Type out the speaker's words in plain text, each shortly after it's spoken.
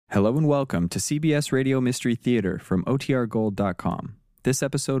Hello and welcome to CBS Radio Mystery Theater from OTRGold.com. This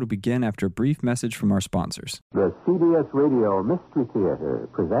episode will begin after a brief message from our sponsors. The CBS Radio Mystery Theater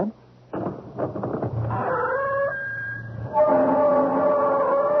presents...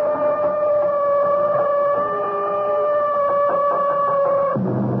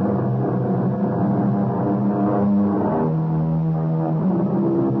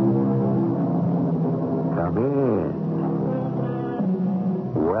 Come in.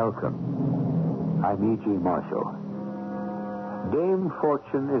 Welcome. I'm E.G. Marshall. Dame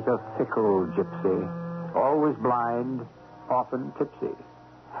Fortune is a fickle gypsy, always blind, often tipsy.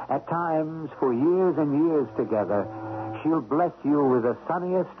 At times, for years and years together, she'll bless you with the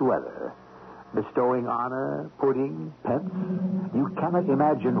sunniest weather, bestowing honor, pudding, pence. You cannot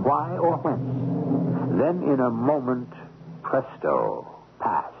imagine why or whence. Then in a moment, presto,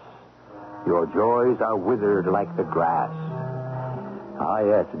 pass. Your joys are withered like the grass. Ah,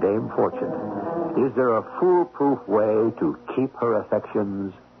 yes, Dame Fortune. Is there a foolproof way to keep her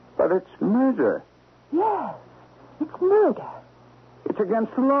affections? But it's murder. Yes, it's murder. It's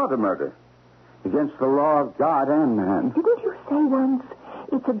against the law to murder. Against the law of God and man. Didn't you say once,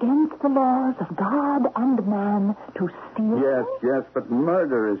 it's against the laws of God and man to steal? Yes, but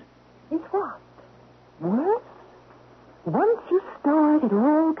murder is... Is what? Worse? Once you start, it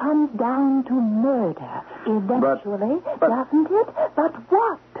all comes down to murder. Eventually, doesn't it? But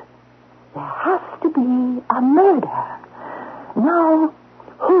what? There has to be a murder. Now,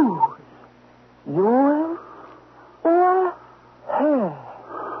 whose? Yours or hers?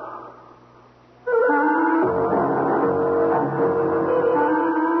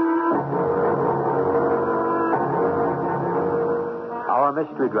 Our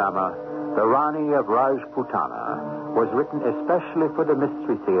mystery drama, The Rani of Rajputana, was written especially for the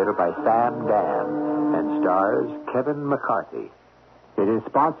Mystery Theater by Sam Dan and stars Kevin McCarthy. It is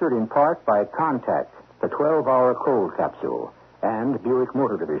sponsored in part by Contact, the 12-hour cold capsule, and Buick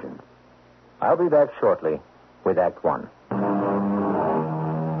Motor Division. I'll be back shortly with Act One.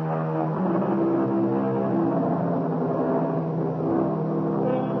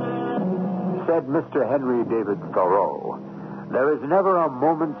 Said Mr. Henry David Thoreau, there is never a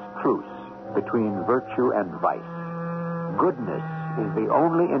moment's truce between virtue and vice. Goodness is the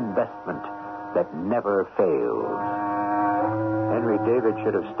only investment that never fails. Henry David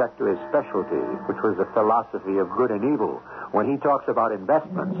should have stuck to his specialty, which was the philosophy of good and evil. When he talks about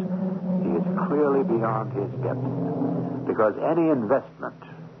investments, he is clearly beyond his depth, because any investment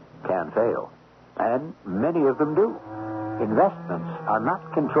can fail, and many of them do. Investments are not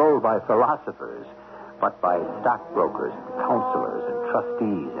controlled by philosophers, but by stockbrokers, counselors, and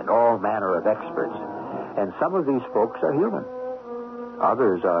trustees, and all manner of experts. And some of these folks are human.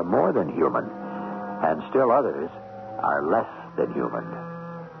 Others are more than human. And still others are less than human.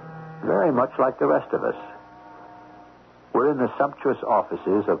 Very much like the rest of us. We're in the sumptuous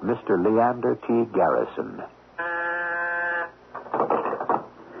offices of Mr. Leander T. Garrison.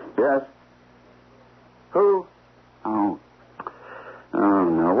 Yes? Who? Oh,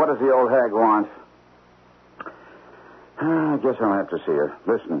 no. What does the old hag want? I guess I'll have to see her.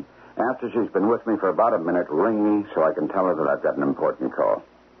 Listen, after she's been with me for about a minute, ring me so I can tell her that I've got an important call.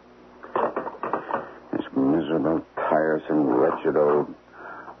 This miserable, tiresome, wretched old...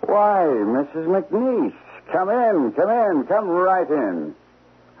 Why, Mrs. McNeice, come right in.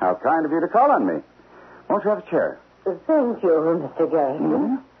 How kind of you to call on me. Won't you have a chair? Thank you, Mr. Garrison.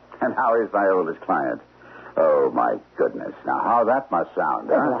 Mm-hmm. And how is my oldest client? Oh, my goodness. Now, how that must sound,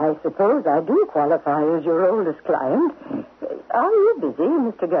 huh? Well, I suppose I do qualify as your oldest client. Are you busy,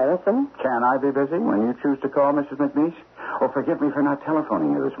 Mr. Garrison? Can I be busy when you choose to call, Mrs. McNeice? Oh, forgive me for not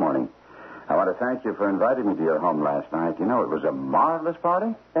telephoning you this morning. I want to thank you for inviting me to your home last night. You know, it was a marvelous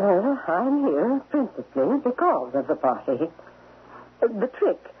party. I'm here principally because of the party. The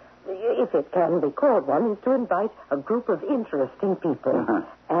trick, if it can be called one, is to invite a group of interesting people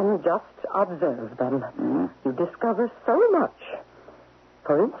and just observe them. Mm-hmm. You discover so much.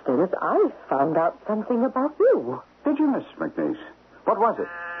 For instance, I found out something about you. Did you, Miss McNeice? What was it?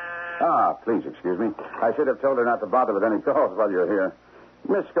 Ah, please excuse me. I should have told her not to bother with any calls while you're here.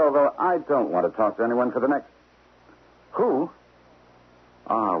 Miss Scoville, I don't want to talk to anyone for the next... Who?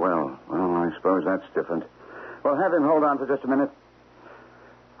 Ah, well, I suppose that's different. Well, have him hold on for just a minute.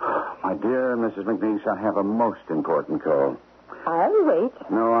 My dear Mrs. McNeice, I have a most important call. I'll wait.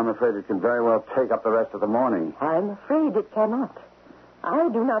 No, I'm afraid it can very well take up the rest of the morning. I'm afraid it cannot. I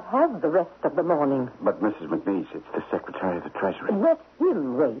do not have the rest of the morning. But, Mrs. McNeice, it's the Secretary of the Treasury. Let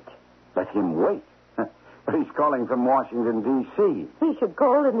him wait. Let him wait? But he's calling from Washington, D.C. He should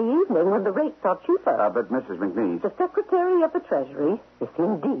call in the evening when the rates are cheaper. But Mrs. McNeese... The Secretary of the Treasury, if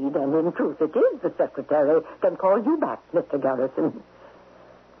indeed and in truth it is the Secretary, can call you back, Mr. Garrison.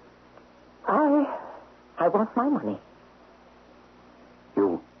 I want my money.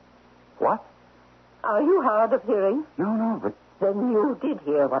 You... What? Are you hard of hearing? No, but... Then you did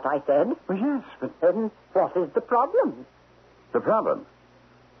hear what I said. Well, yes, but... Then what is the problem? The problem?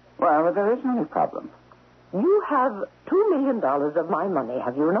 Well, there isn't any problem. You have $2 million of my money,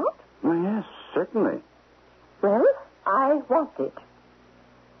 have you not? Well, yes, certainly. Well, I want it.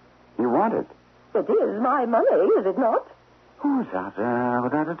 You want it? It is my money, is it not?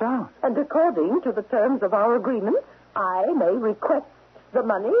 Without a doubt. And according to the terms of our agreement, I may request the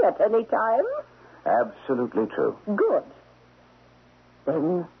money at any time? Absolutely true. Good.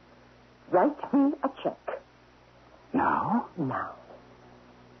 Then write me a check. Now? Now.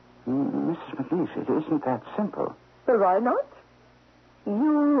 Mrs. McNeese, it isn't that simple. Well, why not?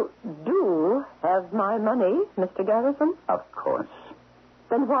 You do have my money, Mr. Garrison. Of course.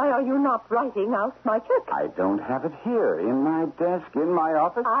 Then why are you not writing out my check? I don't have it here, in my desk, in my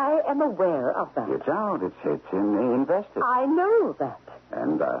office. I am aware of that. It's out. It's invested. I know that.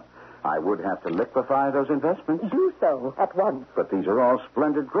 And I would have to liquefy those investments. Do so at once. But these are all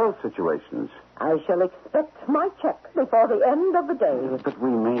splendid growth situations. I shall expect my check before the end of the day. But we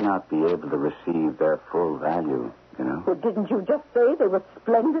may not be able to receive their full value, you know. Well, didn't you just say they were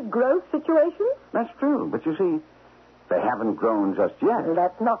splendid growth situations? That's true. But you see, they haven't grown just yet. Well,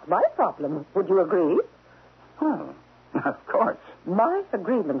 that's not my problem. Would you agree? Well, of course. My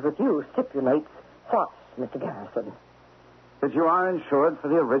agreement with you stipulates what, Mr. Garrison? That you are insured for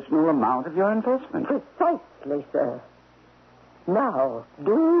the original amount of your investment. Precisely, sir. Now,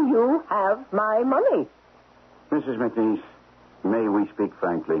 do you have my money? Mrs. McNeese, may we speak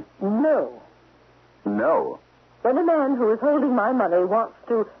frankly? No. No. When a man who is holding my money wants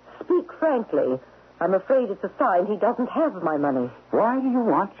to speak frankly, I'm afraid it's a sign he doesn't have my money. Why do you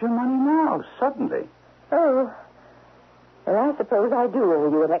want your money now, suddenly? Oh, well, I suppose I do owe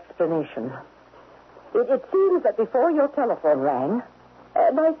you an explanation. It seems that before your telephone rang,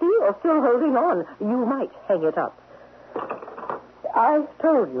 and I see you're still holding on, you might hang it up. I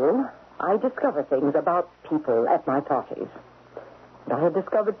told you I discover things about people at my parties. And I had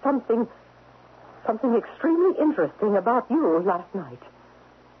discovered something extremely interesting about you last night.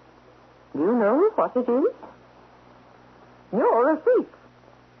 Do you know what it is? You're a thief.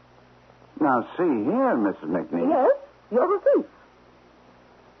 Now, see here, Mrs. McNeese. Yes, you're a thief.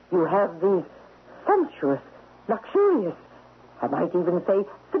 You have these sumptuous, luxurious, I might even say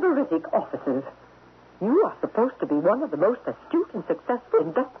sybaritic offices. You are supposed to be one of the most astute and successful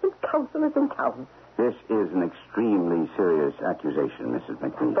investment counselors in town. This is an extremely serious accusation, Mrs.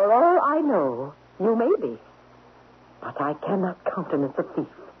 McNeese. For all I know, you may be. But I cannot countenance a thief.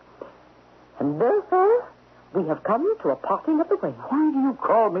 And therefore, we have come to a parting of the ways. Why do you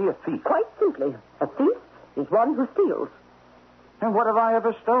call me a thief? Quite simply, a thief is one who steals. And what have I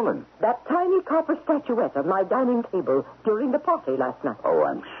ever stolen? That tiny copper statuette on my dining table during the party last night. Oh,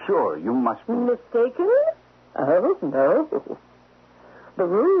 I'm sure you must be... Mistaken? Oh, no. The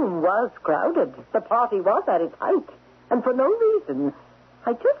room was crowded. The party was at its height. And for no reason.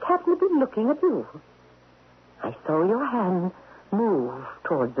 I just happened to be looking at you. I saw your hand move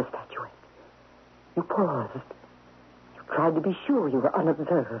toward the statuette. You paused. You tried to be sure you were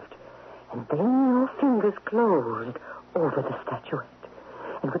unobserved. And then your fingers closed over the statuette.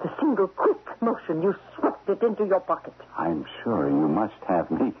 And with a single quick motion, you swept it into your pocket. I'm sure you must have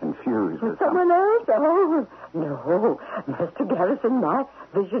me confused with someone else? Oh, no. Mr. Garrison, my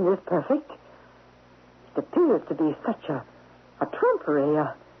vision is perfect. It appears to be such a trumpery,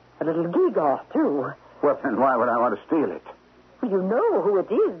 a little gewgaw, too. Well, then why would I want to steal it? Well, you know who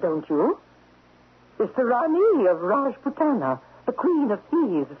it is, don't you? It's the Rani of Rajputana, the Queen of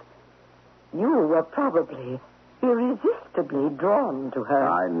Thieves. You were probably irresistibly drawn to her.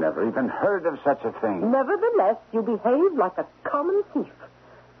 I never even heard of such a thing. Nevertheless, you behave like a common thief.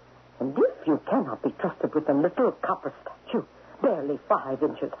 And if you cannot be trusted with a little copper statue, barely 5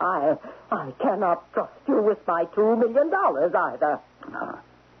 inches high, I cannot trust you with my $2 million either.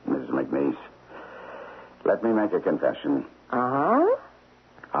 Mrs. McNeese, let me make a confession. Uh-huh?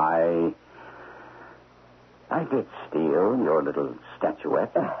 I did steal your little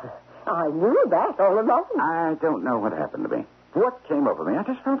statuette. I knew that all along. I don't know what happened to me. What came over me? I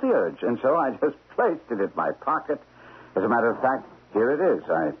just felt the urge, and so I just placed it in my pocket. As a matter of fact, here it is.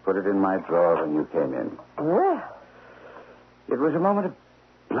 I put it in my drawer when you came in. Well. It was a moment of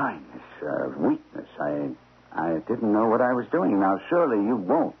blindness, of weakness. I didn't know what I was doing. Now, surely you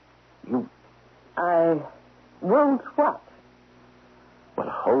won't. You I won't what? Well,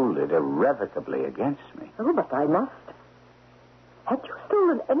 hold it irrevocably against me. Oh, but I must. Had you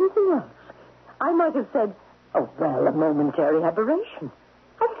stolen anything else, I might have said, oh, well, a momentary aberration.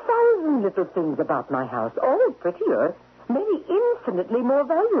 I've 1,000 little things about my house, all prettier, many infinitely more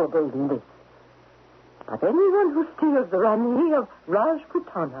valuable than this. But anyone who steals the Rani of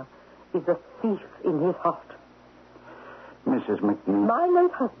Rajputana is a thief in his heart. Mrs. McNeese. My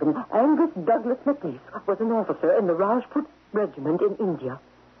late husband, Angus Douglas McNeese, was an officer in the Rajput regiment in India.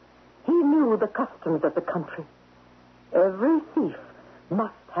 He knew the customs of the country. Every thief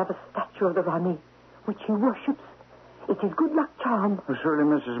must have a statue of the Rani, which he worships. It is good luck charm. Well, surely,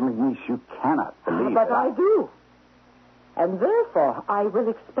 Mrs. McNeese, you cannot believe But that. I do. And therefore, I will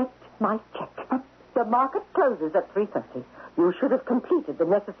expect my check. The market closes at 3:30. You should have completed the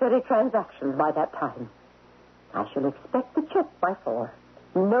necessary transactions by that time. I shall expect the check by 4.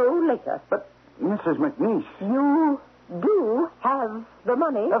 No later. But, Mrs. McNeese... You do have the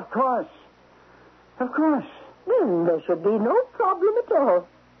money. Of course. Of course. Then there should be no problem at all.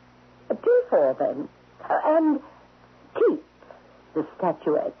 Till 4, then. And keep the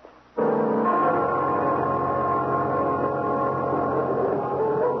statuette.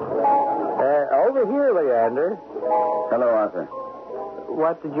 Over here, Leander. Hello, Arthur.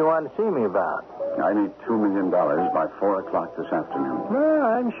 What did you want to see me about? I need $2 million by 4 o'clock this afternoon. Well,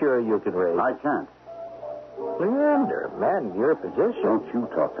 I'm sure you can raise I can't. Leander, man, your position. Don't you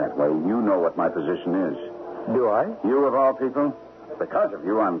talk that way. You know what my position is. Do I? You, of all people? Because of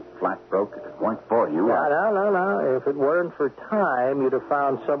you, I'm flat broke. If it weren't for you, No. If it weren't for time, you'd have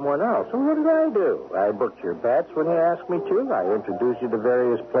found someone else. So what did I do? I booked your bets when you asked me to. I introduced you to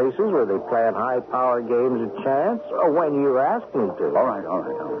various places where they plan high-power games of chance, or when you asked me to. All right,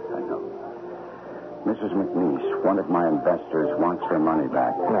 I know. Mrs. McNeese, one of my investors wants her money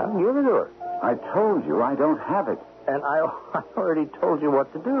back. Now, give it to her. I told you I don't have it. And I already told you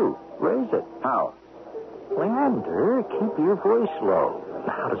what to do. Raise it. How? Leander, keep your voice low.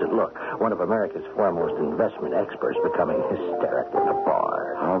 How does it look? One of America's foremost investment experts becoming hysterical in a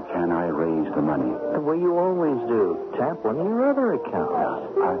bar. How can I raise the money? The way you always do. Tap one of your other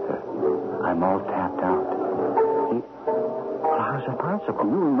accounts. Arthur, I'm all tapped out. How's that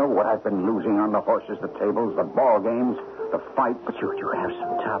possible? You know what I've been losing on the horses, the tables, the ball games, the fights. But you have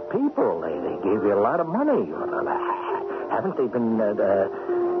some top people. They gave you a lot of money. Haven't they been,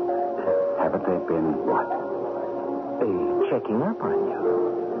 Haven't they been what? Checking up on you?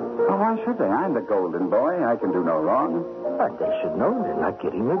 Oh, why should they? I'm the golden boy. I can do no wrong. But they should know they're not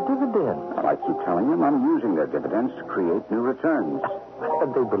getting their dividends. Well, I keep telling them I'm using their dividends to create new returns.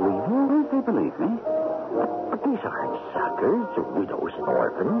 And they believe you? Yes, they believe me. But these aren't suckers, widows and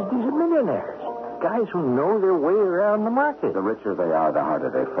orphans. These are millionaires. Guys who know their way around the market. The richer they are, the harder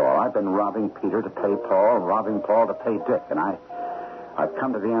they fall. I've been robbing Peter to pay Paul, robbing Paul to pay Dick, and I've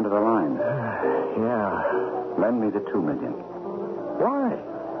come to the end of the line. Yeah. Lend me the $2 million. Why?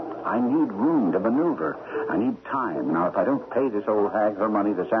 I need room to maneuver. I need time. Now, if I don't pay this old hag her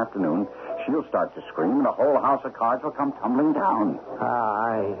money this afternoon, she'll start to scream, and the whole house of cards will come tumbling down.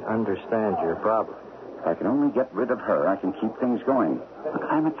 I understand your problem. If I can only get rid of her, I can keep things going. Look,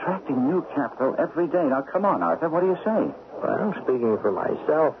 I'm attracting new capital every day. Now, come on, Arthur. What do you say? Well, speaking for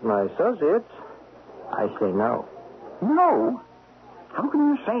myself and my associates, I say no. No? How can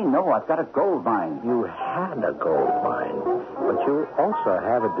you say no? I've got a gold mine. You had a gold mine, but you also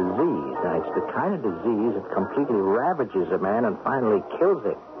have a disease. Now, it's the kind of disease that completely ravages a man and finally kills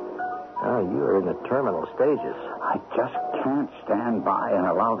him. You are in the terminal stages. I just can't stand by and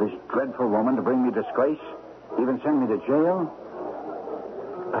allow this dreadful woman to bring me disgrace, even send me to jail.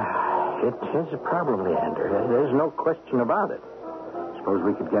 It is a problem, Leander. There's no question about it. Suppose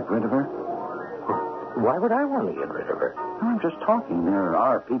we could get rid of her? Why would I want to get rid of her? I'm just talking. There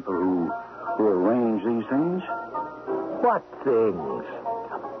are people who arrange these things. What things?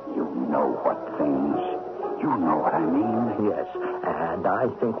 You know what things. You know what I mean. Yes, and I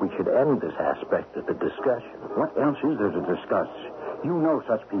think we should end this aspect of the discussion. What else is there to discuss? You know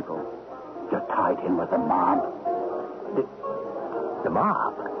such people. You're tied in with the mob. The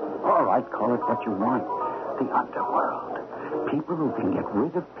mob? All right, call it what you want. The underworld. People who can get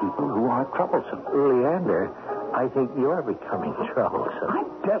rid of people who are troublesome. Leander, I think you're becoming troublesome. I'm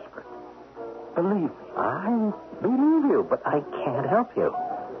desperate. Believe me. I believe you, but I can't help you.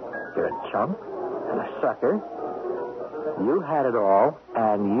 You're a chump and a sucker. You had it all,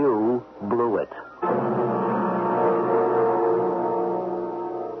 and you blew it.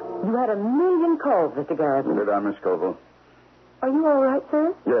 You had 1 million calls, Mr. Garrett. Did I, Miss Scoville? Are you all right,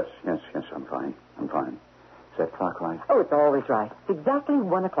 sir? Yes, I'm fine. Is that clock right? Oh, it's always right. It's exactly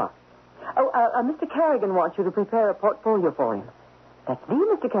 1 o'clock. Mr. Carrigan wants you to prepare a portfolio for him. That's the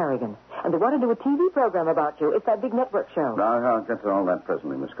Mr. Carrigan. And they want to do a TV program about you. It's that big network show. I'll get to all that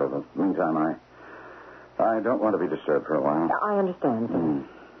presently, Miss Scoville. Meantime, I don't want to be disturbed for a while. I understand.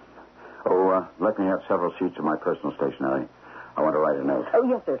 Let me have several sheets of my personal stationery. I want to write a note. Oh,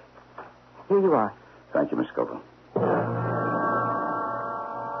 yes, sir. Here you are. Thank you, Miss Scoville.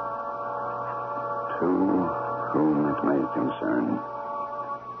 To whom it may concern,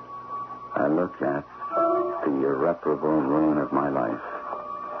 I look at the irreparable ruin of my life,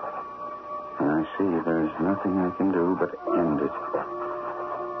 and I see there's nothing I can do but end it.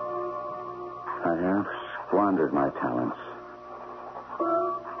 I have squandered my talents,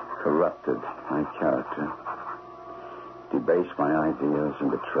 corrupted my character, debased my ideals,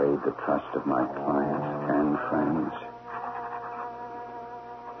 and betrayed the trust of my clients and friends.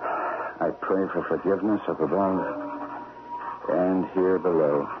 I pray for forgiveness up above and here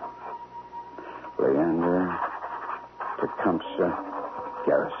below. Leander Tecumseh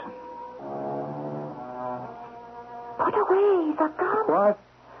Garrison. Put away the gun. What?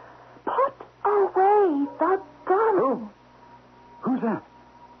 Put away the gun. Who's that?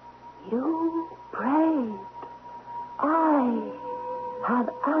 You prayed. I have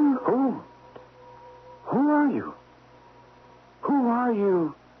answered. Who are you? Who are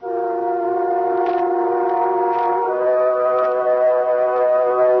you?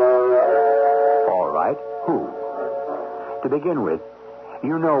 All right, who? To begin with,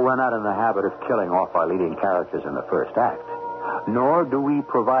 you know we're not in the habit of killing off our leading characters in the first act, nor do we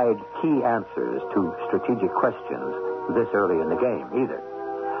provide key answers to strategic questions this early in the game, either.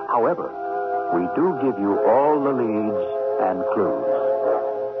 However, we do give you all the leads and clues,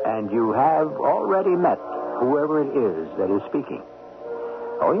 and you have already met whoever it is that is speaking.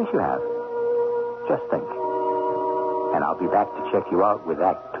 Oh, yes, you have. Just think. And I'll be back to check you out with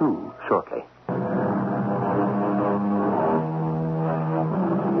Act 2 shortly.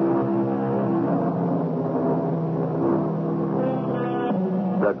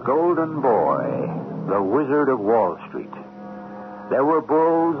 The Golden Boy, the Wizard of Wall Street. There were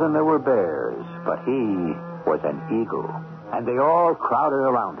bulls and there were bears, but he was an eagle, and they all crowded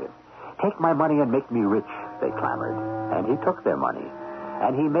around him. Take my money and make me rich, they clamored. And he took their money,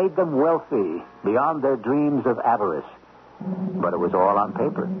 and he made them wealthy beyond their dreams of avarice. But it was all on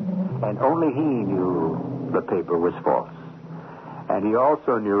paper, and only he knew the paper was false. And he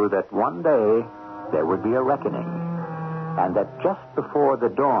also knew that one day there would be a reckoning, and that just before the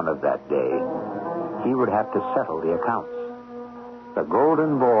dawn of that day, he would have to settle the accounts. The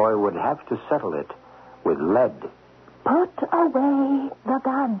Golden Boy would have to settle it with lead. Put away the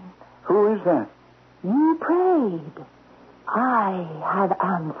gun. Who is that? You prayed. I have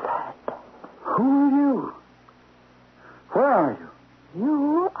answered. Who are you? Where are you?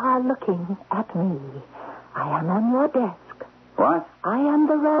 You are looking at me. I am on your desk. What? I am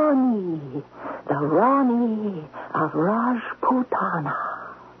the Rani of Rajputana.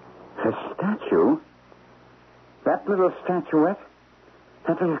 The statue? That little statuette?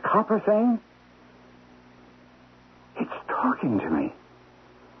 That little copper thing? It's talking to me.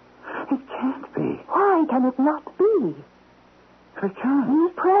 It can't be. Why can it not be? It can't.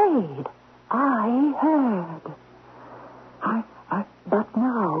 You prayed. I heard. But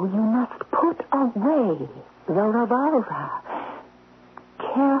now you must put away the revolver.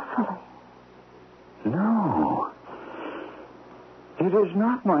 Carefully. No. It is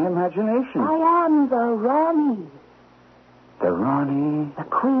not my imagination. I am the Rani. The Rani? The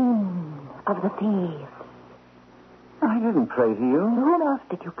queen of the thieves. I didn't pray to To you. whom else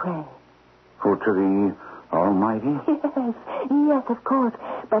did you pray? Oh, to the Almighty? Yes, of course.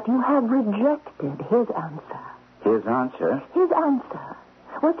 But you have rejected his answer. His answer? His answer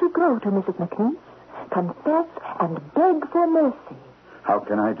was to go to Mrs. McNeese, confess, and beg for mercy. How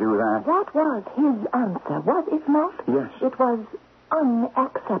can I do that? That was his answer, was it not? Yes. It was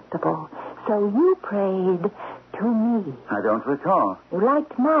unacceptable. So you prayed to me. I don't recall. You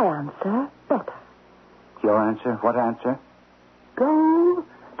liked my answer better. Your answer? What answer? Go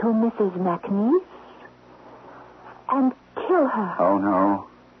to Mrs. McNeese and kill her. Oh, no.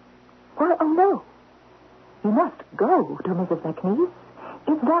 Why, oh, no. You must go to Mrs. McNeese.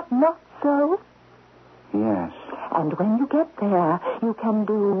 Is that not so? Yes. And when you get there, you can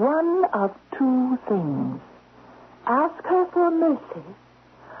do one of two things. Ask her for mercy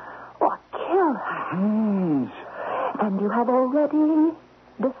or kill her. Please. And you have already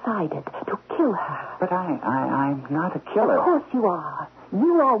decided to kill her. But I'm not a killer. Of course you are.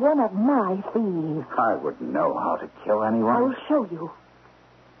 You are one of my thieves. I wouldn't know how to kill I anyone. will show you.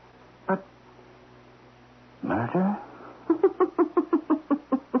 But murder?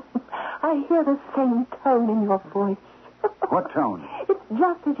 I I hear the same tone in your voice. What tone? It's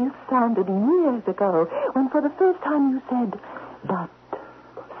just as you sounded years ago when for the first time you said, but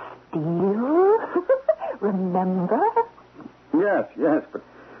steal? Remember? Yes,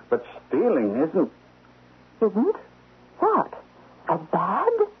 but stealing isn't... Isn't? What? As bad?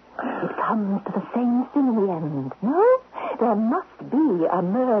 It comes to the same thing in the end, no? There must be a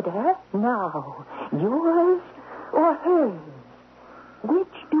murder now. Yours or hers?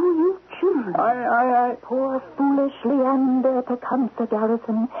 Which do you choose? I... Poor foolish Leander Tecumseh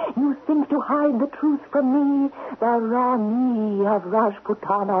Garrison, you think to hide the truth from me, the Rani of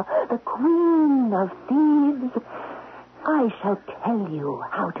Rajputana, the queen of thieves. I shall tell you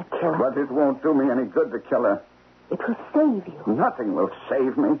how to kill her. But it won't do me any good to kill her. It will save you. Nothing will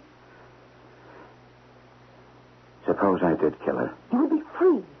save me. Suppose I did kill her. You will be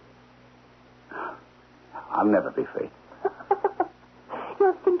free. I'll never be free.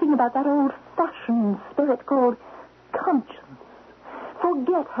 You're thinking about that old-fashioned spirit called conscience.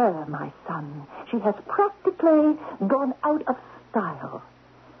 Forget her, my son. She has practically gone out of style.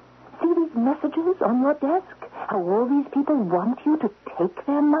 See these messages on your desk? How all these people want you to take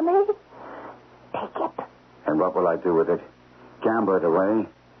their money? Take it. And what will I do with it? Gamble it away?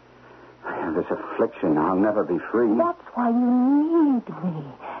 This affliction, I'll never be free. That's why you need me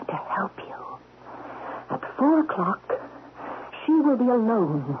to help you. At 4 o'clock, she will be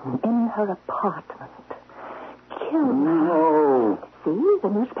alone in her apartment. Kill her. No. See the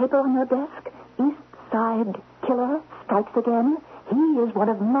newspaper on your desk? East Side Killer strikes again. He is one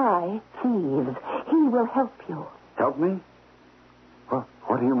of my thieves. He will help you. Help me?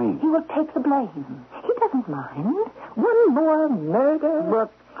 What do you mean? He will take the blame. He doesn't mind. One more murder.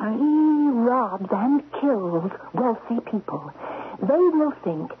 But he robs and kills wealthy people. They will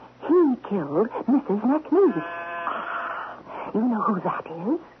think he killed Mrs. McNeese. You know who that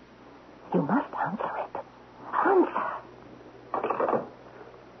is? You must answer it. Answer.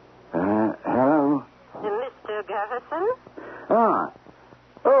 Hello? Mr. Garrison?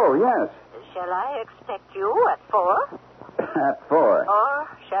 Oh, yes. Shall I expect you at 4? At 4. Or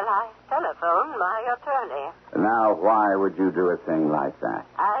shall I telephone my attorney? Now, why would you do a thing like that?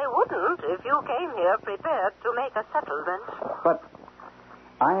 I wouldn't if you came here prepared to make a settlement. But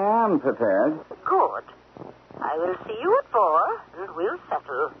I am prepared. Good. I will see you at 4, and we'll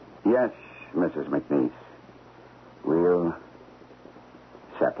settle. Yes, Mrs. McNeese. We'll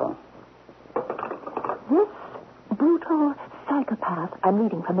settle. This brutal psychopath I'm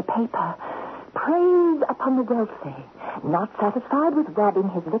reading from the paper preys upon the wealthy. Not satisfied with robbing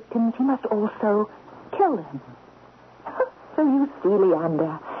his victims, he must also kill them. So you see,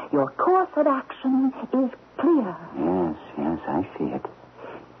 Leander, your course of action is clear. Yes, I see it.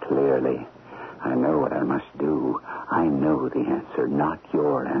 Clearly. I know what I must do. I know the answer, not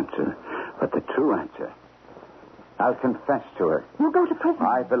your answer, but the true answer. I'll confess to her. You'll go to prison.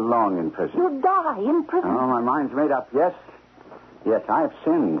 I belong in prison. You'll die in prison. Oh, my mind's made up. Yes, I have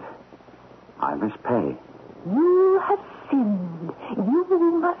sinned. I must pay. You have sinned.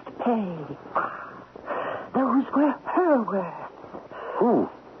 You must pay. Those were her words.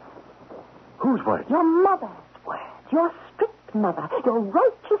 Whose words? Your mother's words. Your strict mother. Your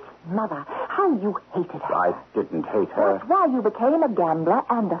righteous mother. How you hated her. I didn't hate her. That's why you became a gambler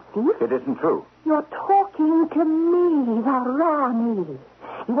and a thief. It isn't true. You're talking to me, the Rani.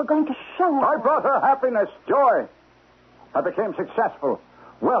 You were going to show her. I brought her happiness, joy. I became successful,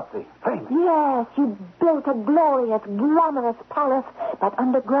 wealthy, famous. Yes, you built a glorious, glamorous palace, but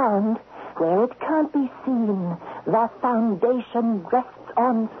underground, where it can't be seen, the foundation rests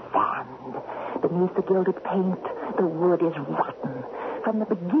on sand. Beneath the gilded paint, the wood is rotten. From the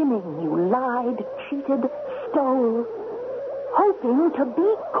beginning, you lied, cheated, stole, hoping to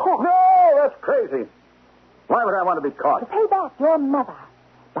be caught. No, that's crazy. Why would I want to be To caught? pay back your mother.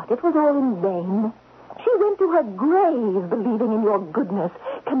 But it was all in vain. She went to her grave believing in your goodness,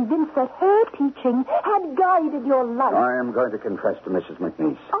 convinced that her teaching had guided your life. I am going to confess to Mrs.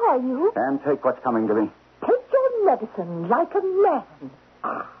 McNeese. Are you? And take what's coming to me. Take your medicine like a man.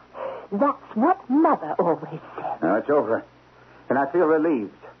 That's what Mother always said. Now, it's over. And I feel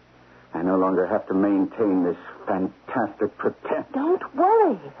relieved. I no longer have to maintain this fantastic pretense. Don't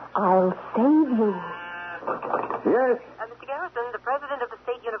worry. I'll save you. Yes? Mr. Garrison, the president of the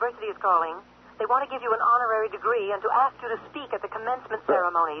State University is calling. They want to give you an honorary degree and to ask you to speak at the commencement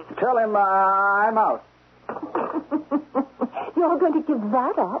ceremonies. Tell him I'm out. You're going to give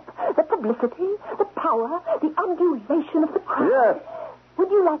that up? The publicity, the power, the adulation of the crowd? Yes. Would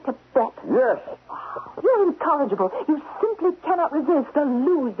you like to bet? Yes. You're incorrigible. You simply cannot resist a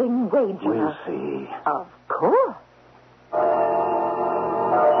losing wager. We'll see. Of course.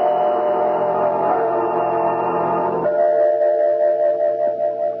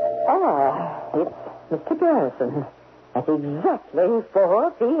 Mr. Garrison, at exactly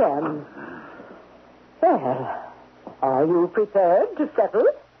 4 p.m. Well, are you prepared to settle?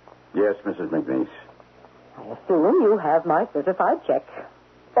 Yes, Mrs. McNeese. I assume you have my certified check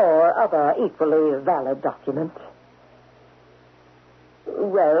or other equally valid document.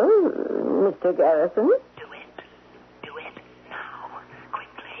 Well, Mr. Garrison? Do it. Do it now.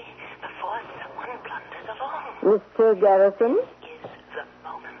 Quickly, before someone blunders along. Mr. Garrison? Is the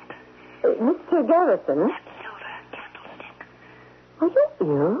moment. Mr. Garrison? That silver candlestick. Are you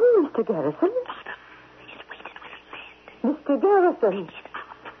ill, Mr. Garrison? Bottom is weighted with lead. Mr. Garrison? It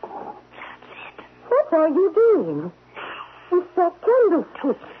up. That's it. What are you doing? It's that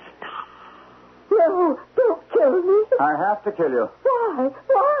candlestick. Stop. No, don't kill me. I have to kill you. Why?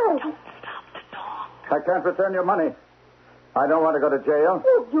 Why? Don't stop to talk. I can't return your money. I don't want to go to jail.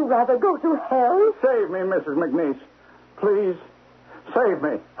 Would you rather go to hell? Save me, Mrs. McNeese. Please, save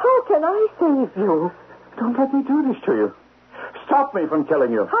me. How can I save you? Don't let me do this to you. Stop me from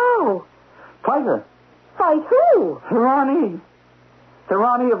killing you. How? Fight her. Fight who? The Rani. The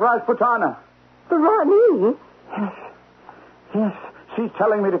Rani of Rajputana. The Rani? Yes. Yes. She's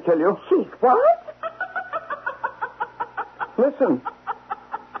telling me to kill you. She's what? Listen.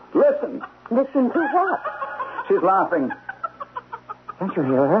 Listen. Listen to what? She's laughing. Can't you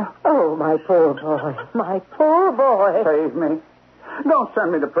hear her? Oh, my poor boy. My poor boy. Save me. Don't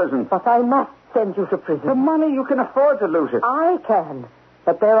send me to prison. But I must send you to The prison. money, you can afford to lose it. I can.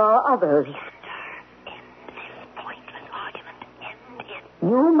 But there are others. End this pointless argument. End it.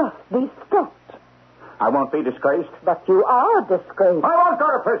 You must be stopped. I won't be disgraced. But you are disgraced. I won't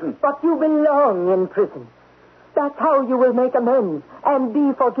go to prison. But you belong in prison. That's how you will make amends and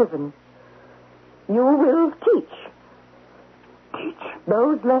be forgiven. You will teach. Teach?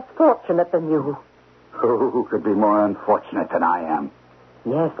 Those less fortunate than you. Who could be more unfortunate than I am?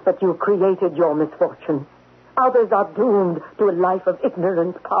 Yes, but you created your misfortune. Others are doomed to a life of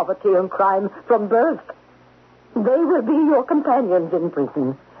ignorance, poverty, and crime from birth. They will be your companions in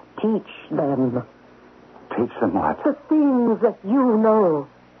prison. Teach them. Teach them what? The things that you know.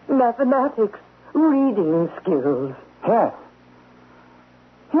 Mathematics, reading skills. Yes.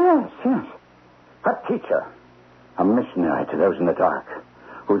 Yes, yes. A teacher. A missionary to those in the dark,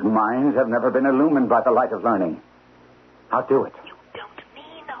 whose minds have never been illumined by the light of learning. I'll do it. You don't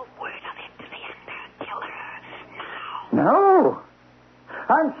mean a word of it, Leander. Kill her now. No.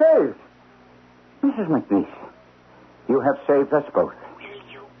 I'm saved. Mrs. McNeese, you have saved us both. Will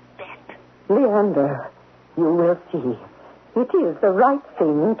you bet? Leander, you will see. It is the right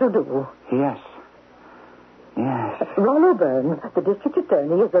thing to do. Yes. Yes. Rollo Burns, the district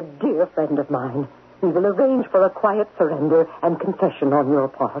attorney, is a dear friend of mine. We will arrange for a quiet surrender and confession on your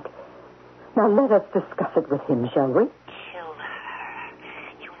part. Now let us discuss it with him, shall we? Kill her.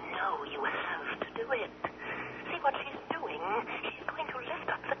 You know you have to do it. See what she's doing? She's going to lift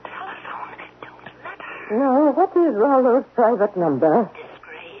up the telephone. Don't let her. No, what is Rollo's private number?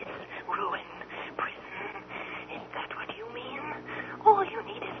 Disgrace, ruin, prison. Is that what you mean? All you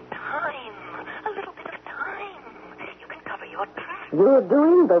need is time. A little bit of time. You can cover your tracks. You're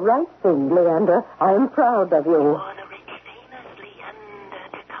doing the right thing, Leander. I'm proud of you. You're the rich, famous Leander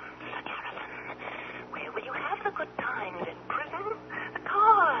Tecumseh Garrison. Where will you have the good times? In prison? The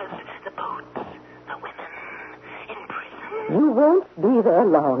cars, the boats, the women. In prison? You won't be there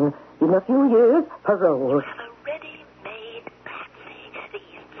long. In a few years, parole. Have a ready-made Patsy, the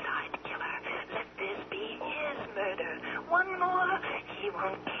East Side killer. Let this be his murder. One more, he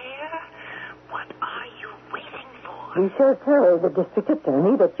won't care. What are you waiting for? We shall tell the district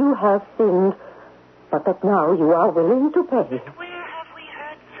attorney that you have sinned, but that now you are willing to pay. Where have we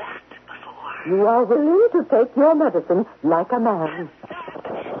heard that before? You are willing to take your medicine like a man. Leander,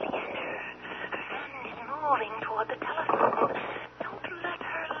 her hand is moving toward the telephone. Don't let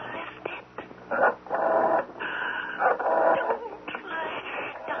her lift it. Don't let her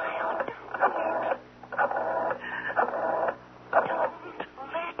dial. Don't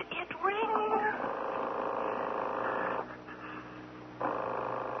let it ring.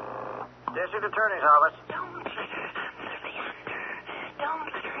 District Attorney's Office. Don't let her answer, Leander. Don't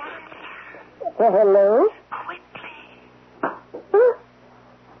let her answer. Hello? Quickly.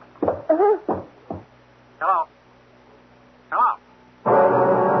 Hello. Hello.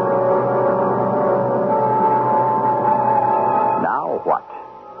 Now what?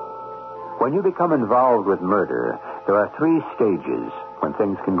 When you become involved with murder, there are 3 stages when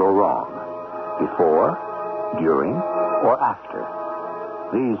things can go wrong. Before, during, or after.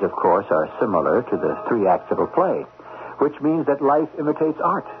 These, of course, are similar to the 3 acts of a play, which means that life imitates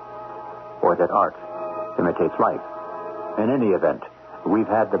art, or that art imitates life. In any event, we've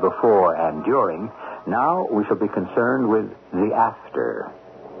had the before and during, Now we shall be concerned with the after,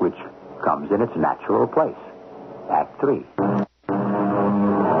 which comes in its natural place. Act 3.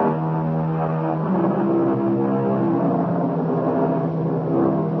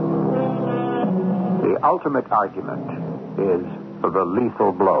 The ultimate argument is the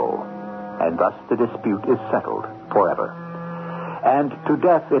lethal blow, and thus the dispute is settled forever. And to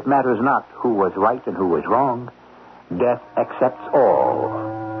death it matters not who was right and who was wrong. Death accepts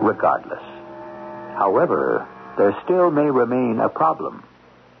all, regardless. However, there still may remain a problem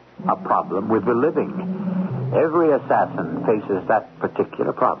with the living. Every assassin faces that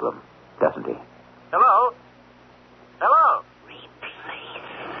particular problem, doesn't he? Hello? Hello? Replace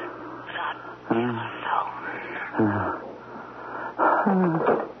the telephone.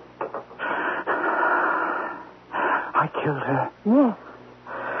 I killed her. Yes.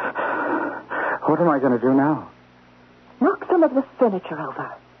 What am I going to do now? Knock some of the furniture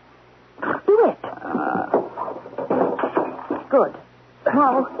over. Do it. Good.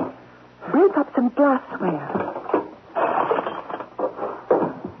 Now, break up some glassware.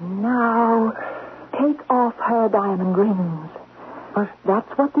 Now, take off her diamond rings.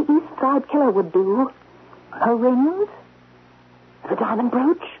 That's what the East Side Killer would do. Her rings, the diamond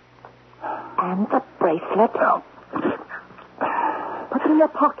brooch, and the bracelet. Put them in your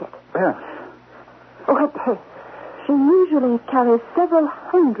pocket. Yeah. Oh, her purse. She usually carries several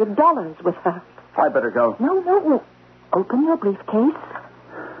 $100 with her. I better go. No. Open your briefcase.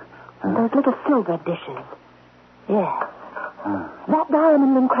 And those little silver dishes. Yes. That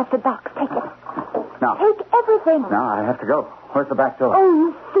diamond-encrusted box. Take it. Now. Take everything. Now, I have to go. Where's the back door? Oh,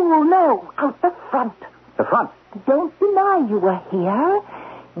 you fool. No. Out the front. The front. Don't deny you were here.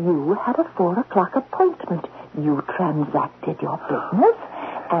 You had a 4 o'clock appointment. You transacted your business,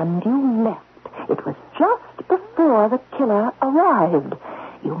 and you left. It was just before the killer arrived.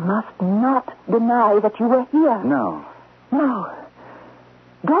 You must not deny that you were here. No. Now,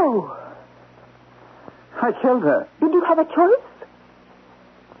 go. I killed her. Did you have a choice?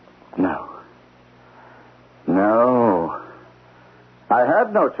 No. I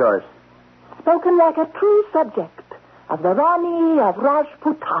had no choice. Spoken like a true subject of the Rani of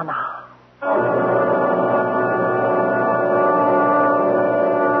Rajputana.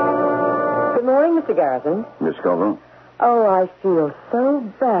 Good morning, Mr. Garrison. Miss Scoville? Oh, I feel so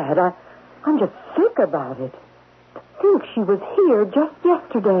bad. I'm just sick about it. To think she was here just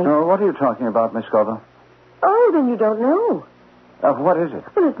yesterday. Oh, what are you talking about, Miss Scoville? Oh, then you don't know. What is it?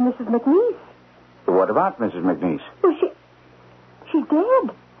 Well, it's Mrs. McNeese. What about Mrs. McNeese? Well, she's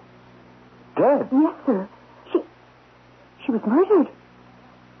dead. Dead? Yes, sir. She was murdered.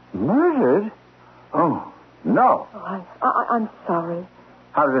 Murdered? Oh, no. Oh, I'm sorry.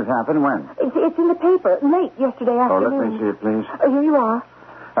 How did it happen? When? It's in the paper. Late yesterday afternoon. Let me see it, please. Here you are.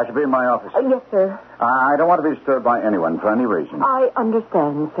 I should be in my office. Yes, sir. I don't want to be disturbed by anyone for any reason. I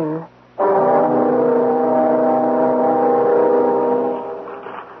understand, sir.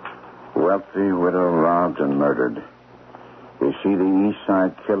 Wealthy widow robbed and murdered. Is she the East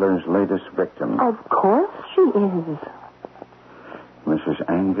Side Killer's latest victim? Of course she is. Mrs.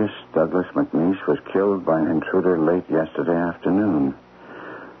 Angus Douglas McNeese was killed by an intruder late yesterday afternoon.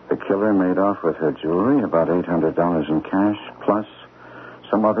 The killer made off with her jewelry, about $800 in cash, plus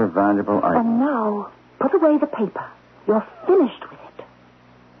some other valuable items. And now, put away the paper. You're finished with it.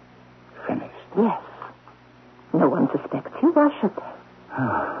 Finished? Yes. No one suspects you. Why should they?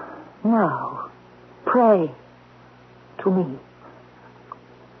 Now, pray to me.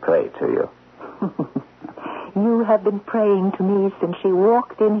 Pray to you. You have been praying to me since she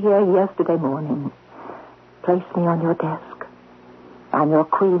walked in here yesterday morning. Place me on your desk. I'm your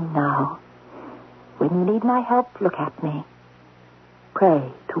queen now. When you need my help, look at me.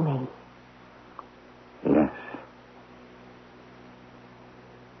 Pray to me. Yes.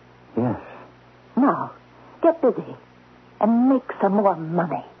 Yes. Now, get busy and make some more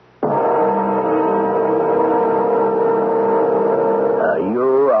money.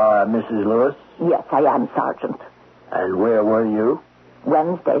 You are Mrs. Lewis? Yes, I am, Sergeant. And where were you?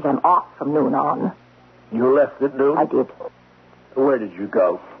 Wednesdays, I'm off from noon on. You left at noon? I did. Where did you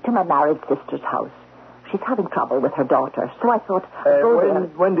go? To my married sister's house. She's having trouble with her daughter, so I thought...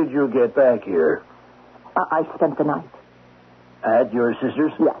 When did you get back here? I spent the night. At your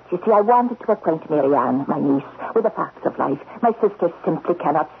sister's? Yes, you see, I wanted to acquaint Marianne, my niece, with the facts of life. My sister simply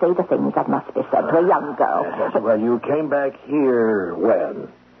cannot say the things that must be said to a young girl. Yes, well, you came back here when?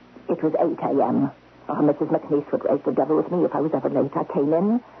 It was 8 a.m. Mrs. McNeese would raise the devil with me if I was ever late. I came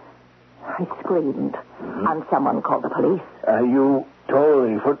in. I screamed, and someone called the police. You told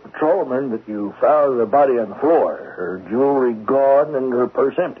the foot patrolman that you found the body on the floor, her jewelry gone and her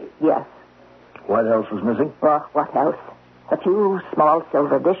purse empty. Yes. What else was missing? Well, what else? A few small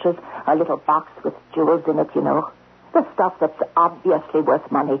silver dishes, a little box with jewels in it, you know. The stuff that's obviously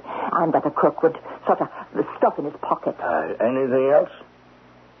worth money, and that a crook would sort of stuff in his pocket. Anything else?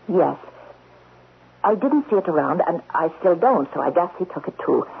 Yes. I didn't see it around, and I still don't, so I guess he took it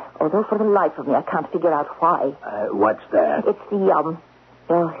too. Although for the life of me, I can't figure out why. What's that? It's the,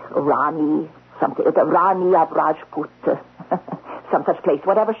 Rani something. The Rani of Rajput. Some such place,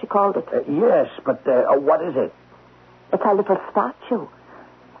 whatever she called it. Yes, but what is it? It's a little statue.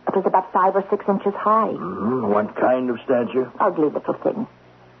 It was about 5 or 6 inches high. What kind of statue? Ugly little thing.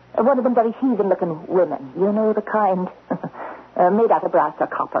 One of them very heathen-looking women. You know the kind. Made out of brass or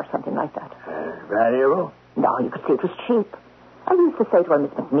copper, something like that. Valuable? No, you could see it was cheap. I used to say to her,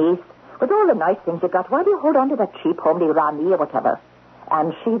 Miss McNeese, with all the nice things you got, why do you hold on to that cheap, homely Rani or whatever?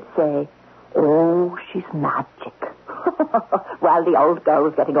 And she'd say, oh, she's magic. Well, the old girl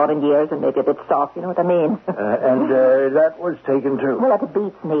was getting on in years and maybe a bit soft, you know what I mean? And that was taken too? Well, that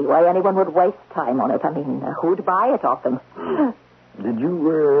beats me. Why anyone would waste time on it. I mean, who'd buy it off them? Did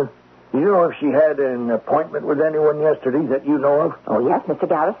you know if she had an appointment with anyone yesterday that you know of? Oh, yes, Mr.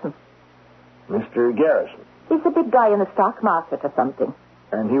 Garrison. Mr. Garrison? He's the big guy in the stock market or something.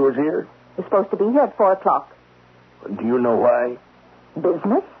 And he was here? He's supposed to be here at 4 o'clock. Do you know why?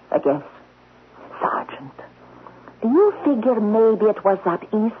 Business, I guess. Sergeant, do you figure maybe it was that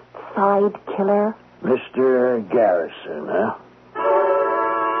East Side killer? Mr. Garrison, huh?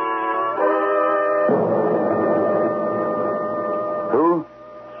 Who?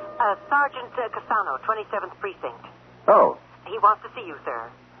 Sergeant Cassano, 27th Precinct. Oh. He wants to see you, sir.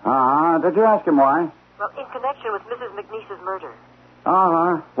 Did you ask him why? Well, in connection with Mrs. McNeese's murder.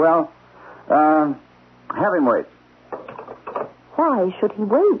 Well, have him wait. Why should he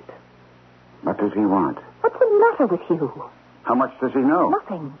wait? What does he want? What's the matter with you? How much does he know?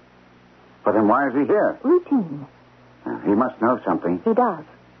 Nothing. But then why is he here? Routine. He must know something. He does.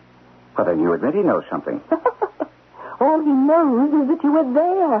 But then you admit he knows something. All he knows is that you were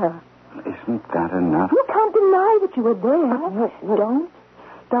there. Isn't that enough? You can't deny that you were there. Don't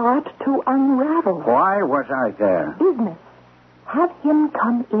start to unravel. Why was I there? Business. Have him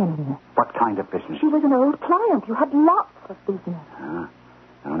come in. What kind of business? She was an old client. You had lots of business. No.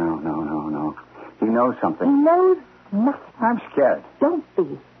 He knows something. He knows nothing. I'm scared. Don't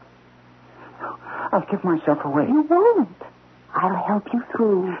be. I'll give myself away. You won't. I'll help you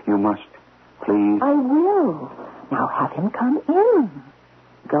through. You must. Please. I will. Now have him come in.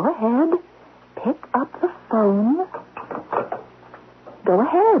 Go ahead. Pick up the phone. Go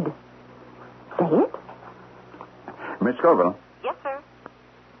ahead. Say it. Miss Scoville. Yes, sir.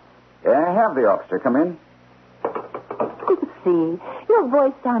 Have the officer come in. See, your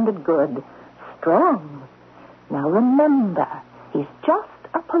voice sounded good. Strong. Now remember, he's just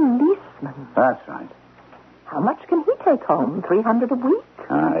a policeman. That's right. How much can he take home? $300 a week?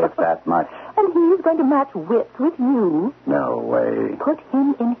 If that much. And he's going to match wits with you. No way. Put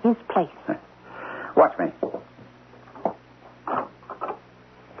him in his place. Watch me.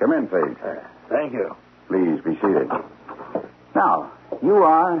 Come in, please. Thank you. Please be seated. Now, you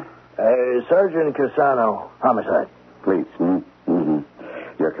are... Sergeant Cassano, homicide. Police, Mm-hmm.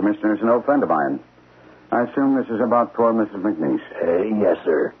 Your commissioner is an old friend of mine. I assume this is about poor Mrs. McNeese. Yes,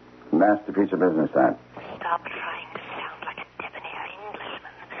 sir. Nasty piece of business, that. Stop trying to sound like a debonair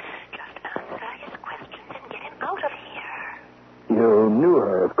Englishman. Just answer his questions and get him out of here. You knew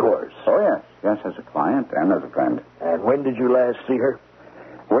her, of course. Oh, yes. Yes, as a client and as a friend. And when did you last see her?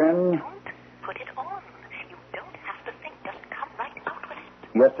 When? Don't put it on. You don't have to think. Just come right out with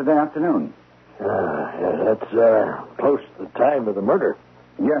it. Yesterday afternoon. That's close to the time of the murder.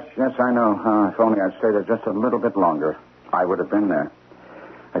 Yes, I know. If only I'd stayed there just a little bit longer, I would have been there.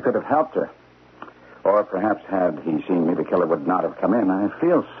 I could have helped her. Or perhaps had he seen me, the killer would not have come in. I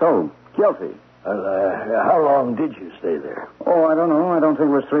feel so guilty. How long did you stay there? Oh, I don't know. I don't think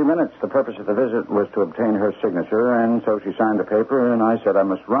it was 3 minutes. The purpose of the visit was to obtain her signature, and so she signed the paper, and I said I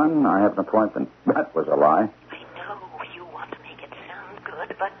must run. I have an appointment. That was a lie. I know you want to make it sound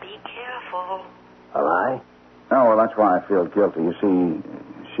good, but be careful. A lie? Oh, well, that's why I feel guilty. You see,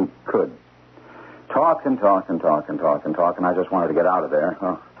 she could talk, and I just wanted to get out of there.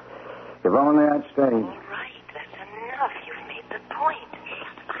 Oh, if only I'd stayed. All right, that's enough. You've made the point.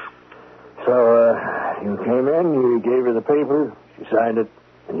 Shut up. So, you came in, you gave her the paper, she signed it,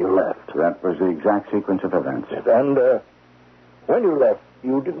 and you left. That was the exact sequence of events. And, when you left,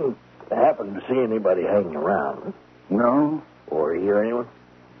 you didn't happen to see anybody hanging around? No. Or hear anyone?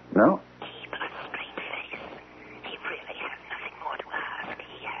 No. Keep a straight face. He really has nothing more to ask.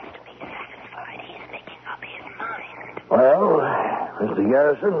 He has to be satisfied. He's making up his mind. Well, Mr.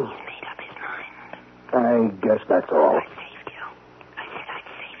 Garrison, He's made up his mind. I guess that's all. I saved you. I said I'd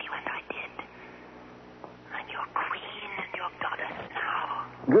save you, and I did. I'm your queen and your goddess now.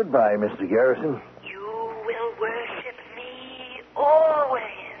 Goodbye, Mr. Garrison. You will worship me always.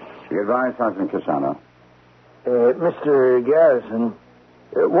 Goodbye, Sergeant Cassano. Mr. Garrison,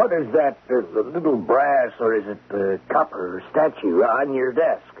 what is that little brass, or is it copper statue on your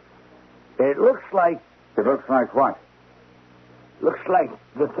desk? It looks like... It looks like what? Looks like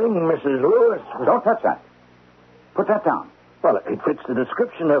the thing Mrs. Lewis... Don't touch that. Put that down. Well, it fits the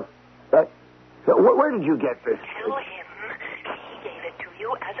description of... where did you get this? Tell him he gave it to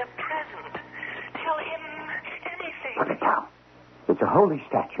you as a present. Tell him anything. Put it down. It's a holy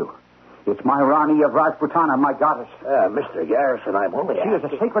statue. It's my Rani of Rajputana, my goddess. Mr. Garrison, I'm only She is a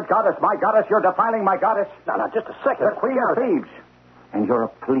sacred goddess, my goddess. You're defiling my goddess. Now, just a second. The queen of thieves. And you're a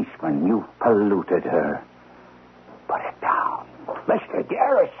policeman. You've polluted her. Put it down. Mr.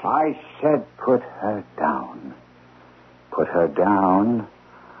 Garrison. I said put her down. Put her down,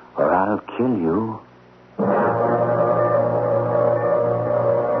 or I'll kill you.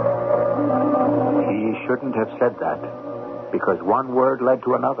 He shouldn't have said that, because one word led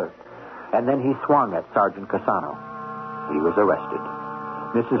to another. And then he swung at Sergeant Cassano. He was arrested.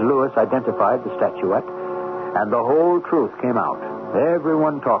 Mrs. Lewis identified the statuette, and the whole truth came out.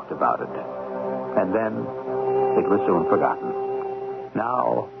 Everyone talked about it. And then it was soon forgotten.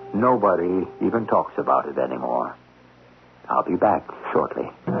 Now, nobody even talks about it anymore. I'll be back shortly.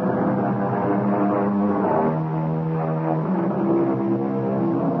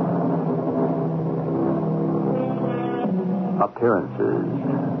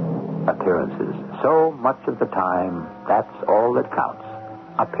 Appearances. So much of the time, that's all that counts.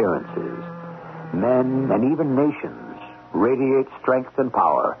 Appearances. Men and even nations radiate strength and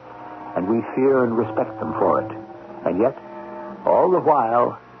power, and we fear and respect them for it. And yet, all the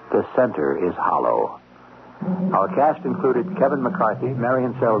while, the center is hollow. Our cast included Kevin McCarthy,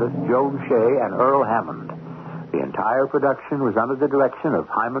 Marion Selden, Joan Shea, and Earl Hammond. The entire production was under the direction of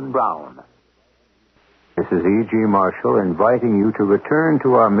Hyman Brown. This is E.G. Marshall inviting you to return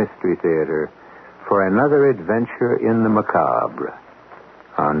to our Mystery Theater for another adventure in the macabre.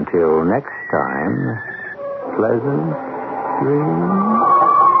 Until next time, pleasant dreams.